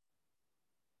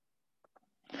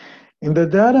 In the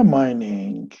data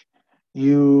mining,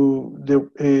 there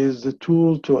is a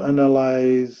tool to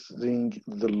analyzing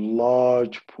the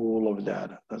large pool of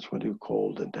data. That's what you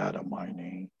call the data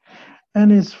mining.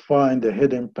 And it's find a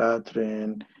hidden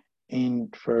pattern,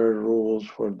 infer rules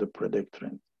for the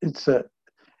predictor. It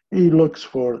looks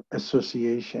for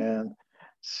association,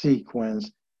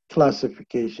 sequence,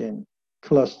 classification,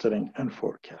 clustering, and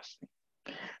forecasting.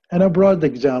 And a broad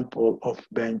example of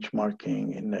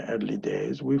benchmarking in the early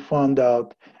days, we found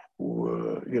out,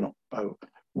 while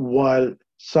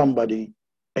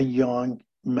a young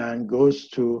man goes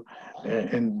to,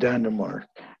 in Denmark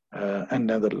and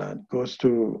Netherlands, goes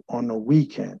to on a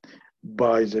weekend,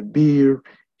 buys a beer,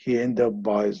 he end up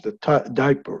buys the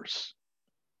diapers.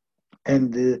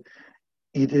 And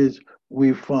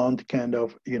we found kind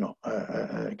of,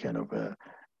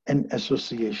 an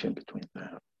association between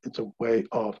them. It's a way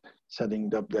of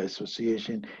setting up the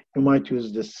association. You might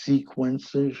use the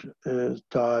sequences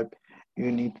type.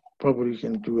 Probably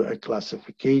can do a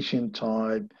classification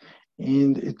type,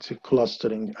 and it's a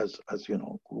clustering as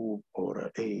group or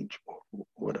age or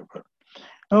whatever.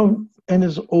 And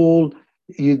it's all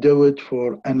you do it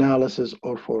for analysis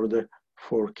or for the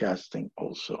forecasting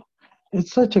also.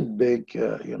 It's such a big,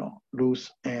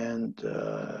 loose end.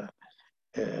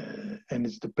 And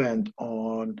it's depend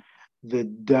on the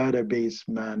database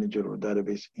manager or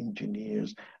database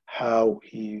engineers how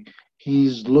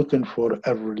he's looking for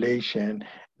a relation,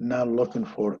 not looking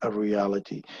for a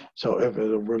reality. So if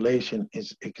a relation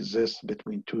exists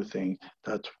between two things,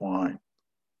 that's fine.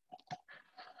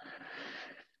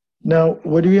 Now,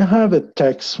 when you have a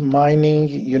text mining,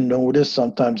 you notice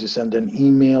sometimes you send an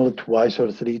email twice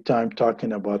or three times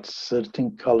talking about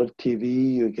certain color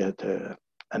TV, you get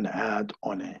an ad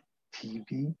on a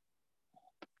TV.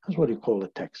 That's what you call a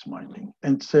text mining.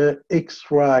 And to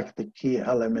extract the key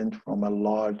element from a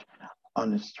large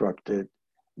unstructured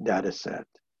data set,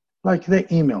 like the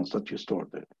emails that you stored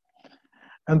there.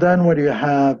 And then when you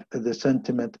have the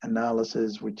sentiment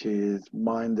analysis, which is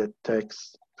mine the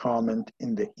text comment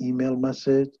in the email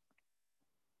message,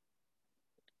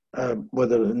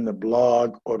 whether in the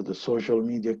blog or the social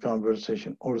media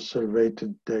conversation or survey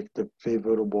to detect the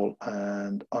favorable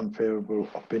and unfavorable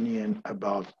opinion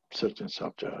about certain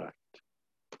subject.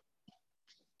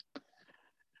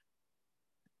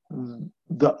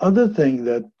 The other thing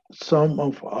that some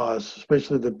of us,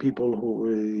 especially the people who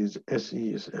is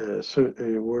SEs,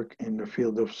 work in the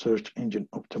field of search engine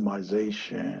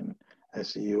optimization,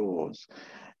 SEOs,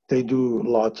 they do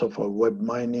lots of web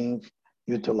mining,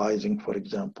 utilizing, for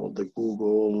example, the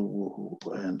Google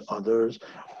and others,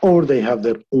 or they have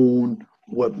their own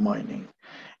web mining.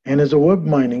 And as a web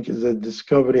mining is the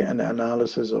discovery and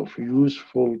analysis of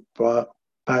useful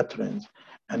patterns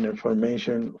and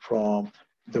information from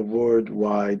the World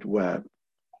Wide Web.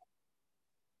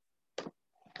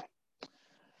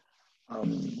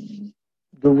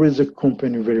 There is a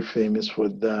company very famous for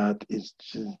that.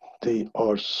 They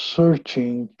are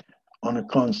searching on a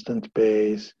constant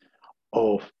base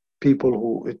of people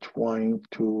who are trying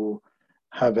to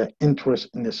have an interest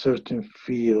in a certain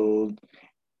field,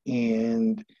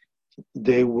 and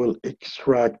they will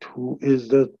extract who is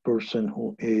that person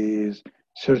who is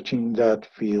searching that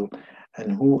field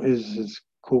and who is his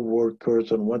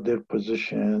co-workers and what their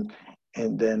position,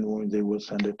 and then when they will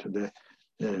send it to the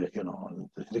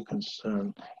the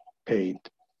concerned paid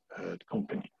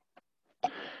company.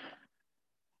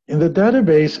 In the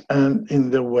database and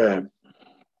in the web,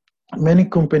 many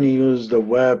companies use the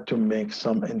web to make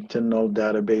some internal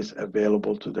database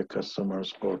available to the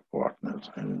customers or partners,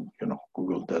 and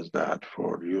Google does that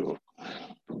for you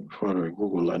for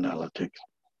Google Analytics.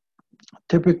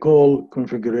 Typical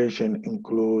configuration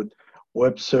include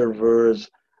web servers,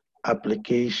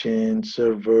 application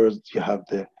servers. You have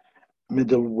the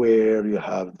middleware, you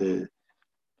have the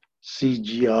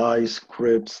CGI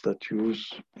scripts that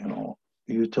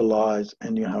utilize,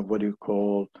 and you have what you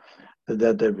call the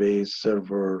database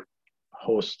server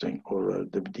hosting, or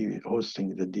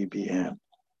hosting the DBM.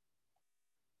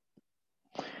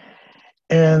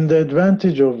 And the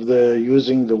advantage of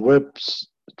using the web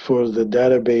for the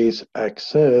database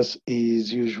access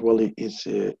is usually it's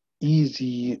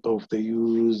easy of the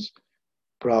use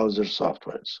browser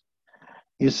softwares.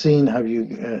 You've seen,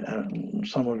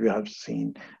 some of you have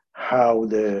seen how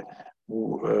the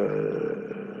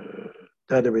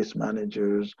database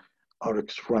managers are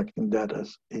extracting data.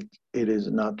 It is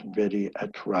not very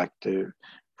attractive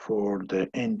for the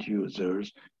end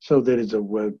users. So there is a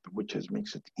web which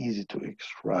makes it easy to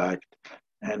extract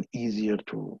and easier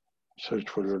to search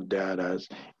for your data.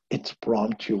 It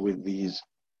prompts you with these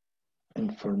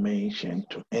information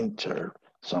to enter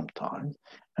sometimes,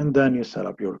 and then you set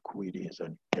up your queries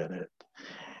and get it.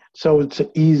 So it's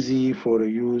easy for the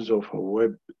use of a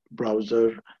web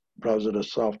browser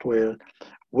software.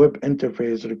 Web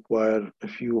interface require a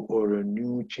few or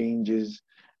new changes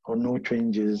or no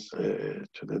changes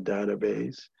to the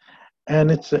database,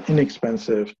 and it's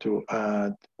inexpensive to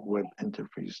add web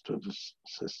interface to the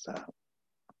system.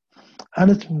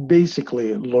 And it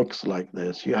basically looks like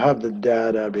this. You have the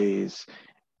database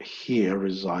here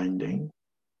residing,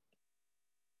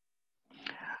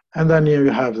 and then you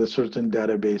have the certain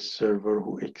database server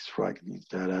who extract these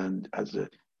data and as a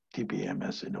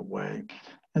DBMS in a way.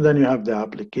 And then you have the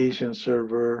application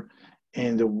server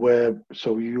and the web.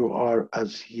 So you are,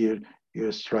 as here, you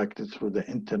extract it through the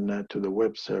internet to the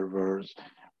web servers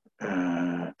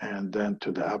and then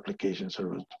to the application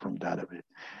servers from database.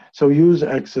 So use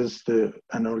access to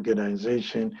an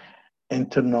organization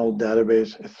internal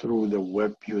database through the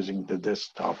web using the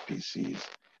desktop PCs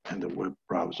and the web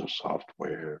browser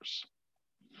softwares.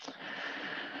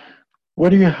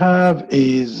 What you have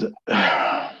is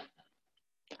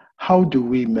how do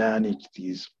we manage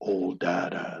these old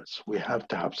data? We have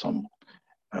to have some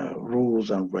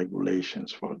rules and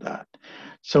regulations for that.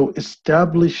 So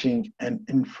establishing an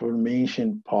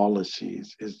information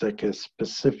policies is like a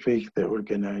specific, the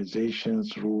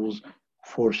organization's rules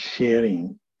for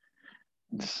sharing,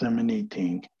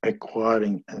 disseminating,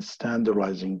 acquiring, and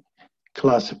standardizing,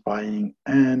 classifying,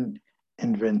 and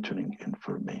inventorying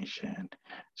information.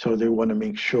 So they want to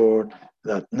make sure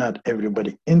that not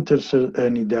everybody enters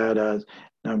any data,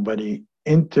 nobody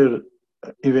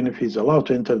even if he's allowed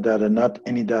to enter data, not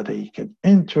any data he can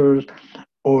enter,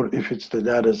 or if it's the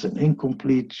data is an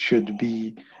incomplete, should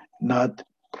be not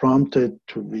prompted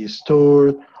to be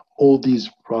stored. All these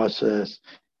process,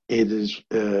 it is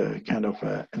kind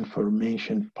of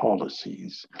information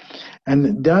policies.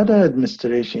 And data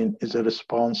administration is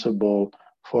responsible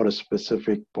for a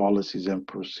specific policies and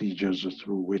procedures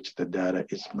through which the data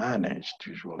is managed.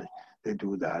 Usually they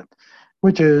do that,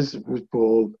 which is we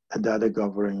call a data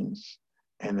governance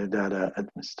and a data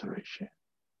administration.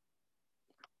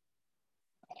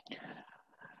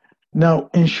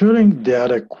 Now, ensuring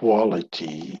data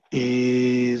quality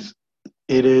is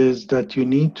that you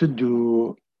need to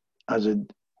do, as a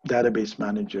database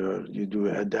manager, you do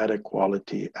a data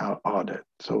quality audit.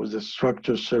 So it's a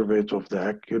structured survey of the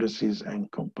accuracies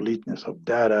and completeness of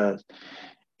data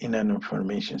in an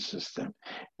information system.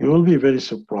 You will be very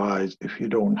surprised if you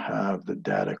don't have the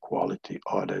data quality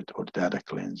audit or data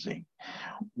cleansing.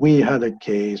 We had a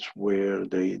case where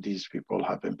these people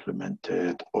have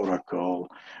implemented Oracle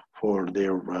for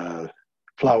their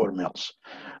flour mills.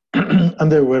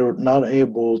 And they were not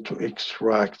able to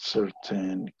extract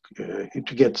certain,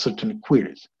 to get certain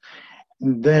queries.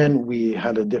 And then we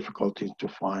had a difficulty to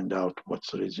find out what's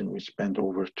the reason. We spent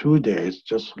over 2 days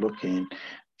just looking,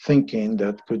 thinking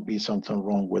that could be something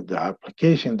wrong with the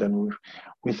application. Then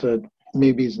we thought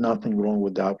maybe it's nothing wrong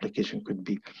with the application, could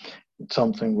be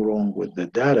something wrong with the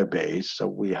database, so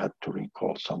we had to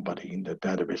recall somebody in the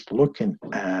database looking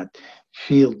at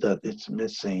field that it's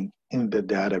missing in the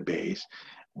database.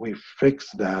 We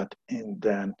fix that and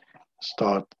then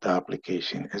start the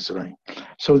application is running.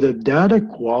 So the data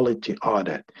quality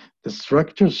audit, the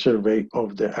structured survey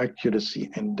of the accuracy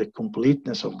and the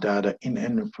completeness of data in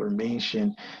an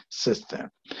information system.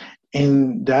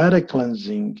 And data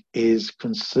cleansing is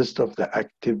consists of the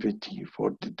activity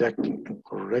for detecting and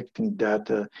correcting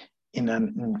data in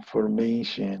an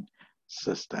information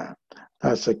system.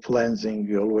 That's a cleansing.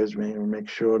 You always make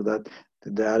sure that the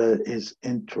data is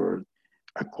entered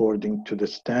according to the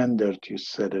standard you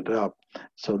set it up.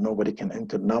 So nobody can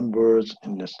enter numbers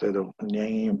instead of a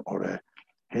name or a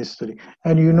history.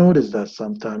 And you notice that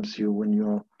sometimes when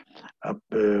you're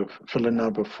filling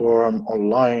up a form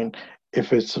online,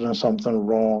 if it's something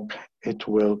wrong, it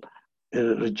will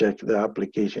reject the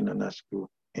application and ask you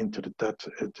into the that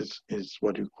is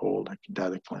what you call like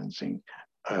data cleansing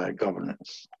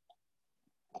governance.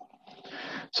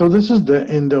 So this is the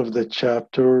end of the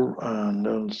chapter, and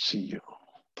I'll see you.